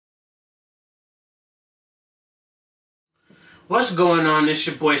What's going on? It's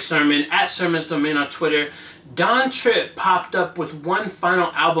your boy Sermon at Sermon's Domain on Twitter. Don Tripp popped up with one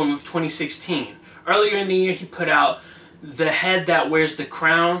final album of 2016. Earlier in the year, he put out The Head That Wears the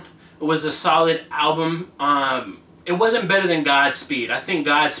Crown. It was a solid album. It wasn't better than Godspeed. I think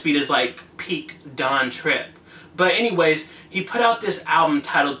Godspeed is like peak Don Tripp. But anyways, he put out this album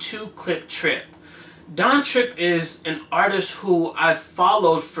titled Two Clip Trip. Don Tripp is an artist who I've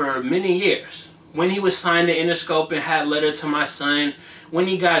followed for many years. When he was signed to Interscope and had Letter to My Son, when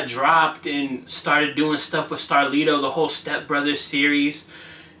he got dropped and started doing stuff with Starlito, the whole Step Brothers series,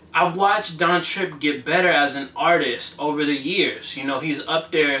 I've watched Don Tripp get better as an artist over the years. You know, he's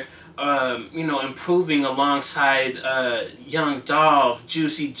up there, improving alongside Young Dolph,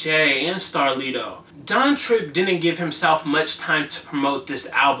 Juicy J, and Starlito. Don Tripp didn't give himself much time to promote this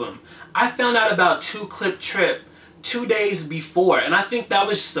album. I found out about Two Clip Trip 2 days before, and I think that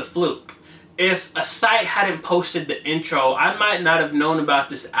was just a fluke. If a site hadn't posted the intro, I might not have known about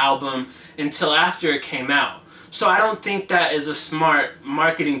this album until after it came out. So I don't think that is a smart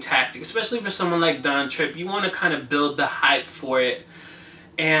marketing tactic, especially for someone like Don Tripp. You want to kind of build the hype for it,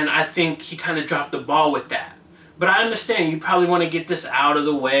 and I think he kind of dropped the ball with that. But I understand you probably want to get this out of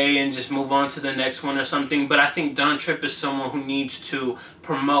the way and just move on to the next one or something, but I think Don Tripp is someone who needs to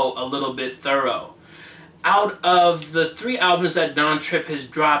promote a little bit thorough. Out of the 3 albums that Don Tripp has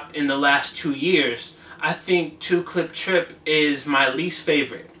dropped in the last 2 years, I think Two Clip Trip is my least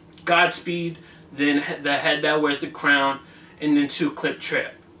favorite. Godspeed, then The Head That Wears the Crown, and then Two Clip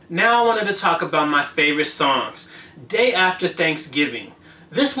Trip. Now I wanted to talk about my favorite songs. Day After Thanksgiving.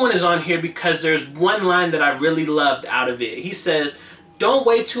 This one is on here because there's one line that I really loved out of it. He says, "Don't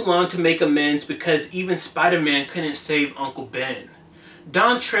wait too long to make amends because even Spider-Man couldn't save Uncle Ben."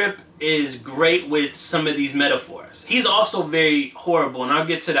 Don Tripp is great with some of these metaphors. He's also very horrible, and I'll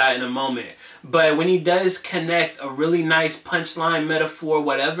get to that in a moment. But when he does connect a really nice punchline, metaphor,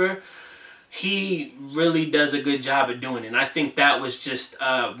 whatever, he really does a good job at doing it. And I think that was just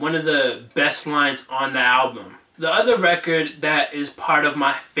one of the best lines on the album. The other record that is part of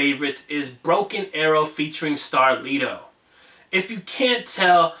my favorite is Broken Arrow featuring Starlito. If you can't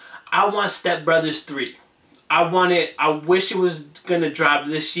tell, I want Step Brothers 3. I wish it was gonna drop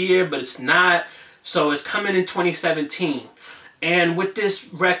this year, but it's not. So it's coming in 2017. And with this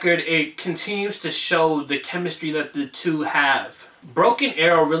record, it continues to show the chemistry that the two have. Broken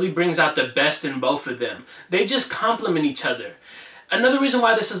Arrow really brings out the best in both of them. They just complement each other. Another reason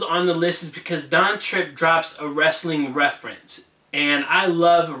why this is on the list is because Don Tripp drops a wrestling reference. And I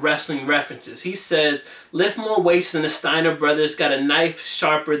love wrestling references. He says, "Lift more weights than the Steiner brothers, got a knife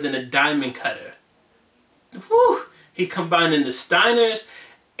sharper than a diamond cutter." Whew. He combined in the Steiners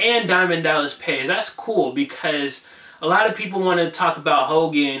and Diamond Dallas Page. That's cool because a lot of people want to talk about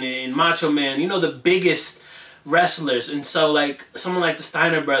Hogan and Macho Man, you know, the biggest wrestlers. And so like someone like the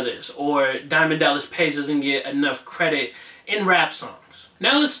Steiner brothers or Diamond Dallas Page doesn't get enough credit in rap songs.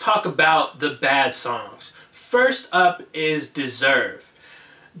 Now let's talk about the bad songs. First up is Deserve.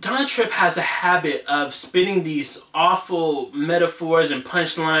 Don Tripp has a habit of spitting these awful metaphors and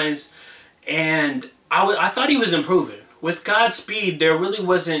punchlines, and I thought he was improving. With Godspeed, there really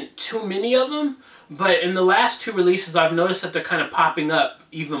wasn't too many of them, but in the last 2 releases, I've noticed that they're kind of popping up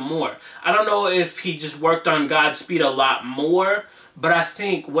even more. I don't know if he just worked on Godspeed a lot more, but I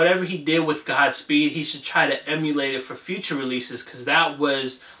think whatever he did with Godspeed, he should try to emulate it for future releases because that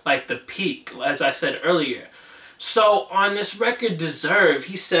was like the peak, as I said earlier. So on this record, Deserve,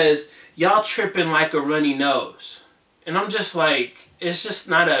 he says, "Y'all tripping like a runny nose." And I'm just like, it's just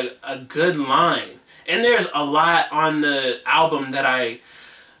not a good line. And there's a lot on the album that I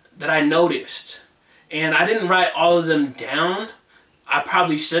noticed. And I didn't write all of them down. I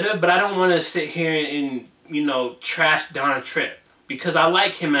probably should have, but I don't want to sit here and trash Don Tripp because I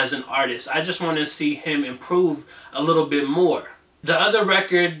like him as an artist. I just want to see him improve a little bit more. The other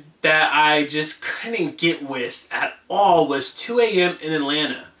record that I just couldn't get with at all was 2 AM in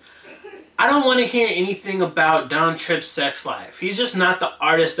Atlanta. I don't want to hear anything about Don Tripp's sex life. He's just not the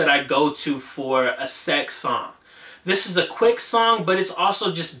artist that I go to for a sex song. This is a quick song, but it's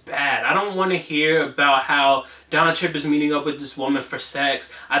also just bad. I don't want to hear about how Don Tripp is meeting up with this woman for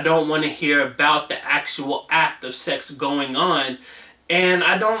sex. I don't want to hear about the actual act of sex going on. And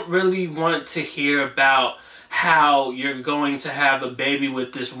I don't really want to hear about how you're going to have a baby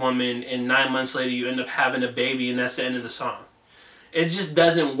with this woman and 9 months later you end up having a baby and that's the end of the song. It just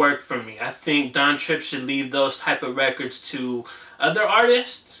doesn't work for me. I think Don Tripp should leave those type of records to other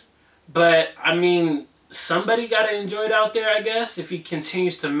artists. But, I mean, somebody got to enjoy it out there, I guess, if he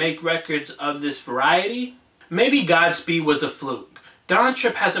continues to make records of this variety. Maybe Godspeed was a fluke. Don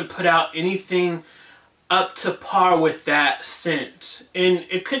Tripp hasn't put out anything up to par with that since. And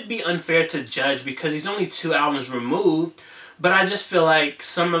it could be unfair to judge because he's only 2 albums removed, but I just feel like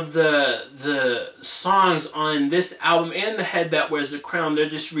some of the songs on this album and The Head That Wears the Crown, they're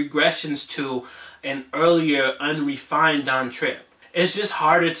just regressions to an earlier unrefined Don Tripp. It's just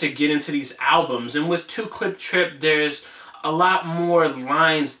harder to get into these albums, and with Two Clip Trip, there's a lot more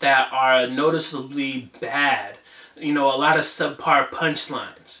lines that are noticeably bad. You know, a lot of subpar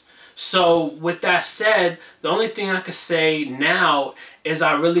punchlines. So with that said, the only thing I could say now is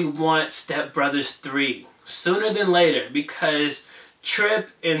I really want Step Brothers 3 sooner than later, because Tripp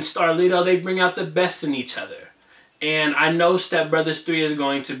and Starlito, they bring out the best in each other. And I know Step Brothers 3 is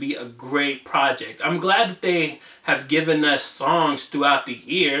going to be a great project. I'm glad that they have given us songs throughout the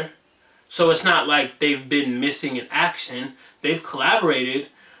year, so it's not like they've been missing in action. They've collaborated,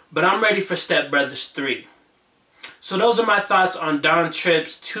 but I'm ready for Step Brothers 3. So those are my thoughts on Don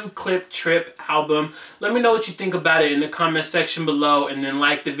Tripp's Two Clip Trip album. Let me know what you think about it in the comment section below, and then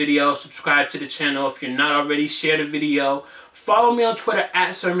like the video, subscribe to the channel if you're not already, share the video. Follow me on Twitter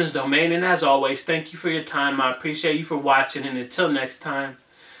at Sermons Domain, and as always, thank you for your time. I appreciate you for watching, and until next time,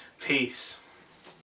 peace.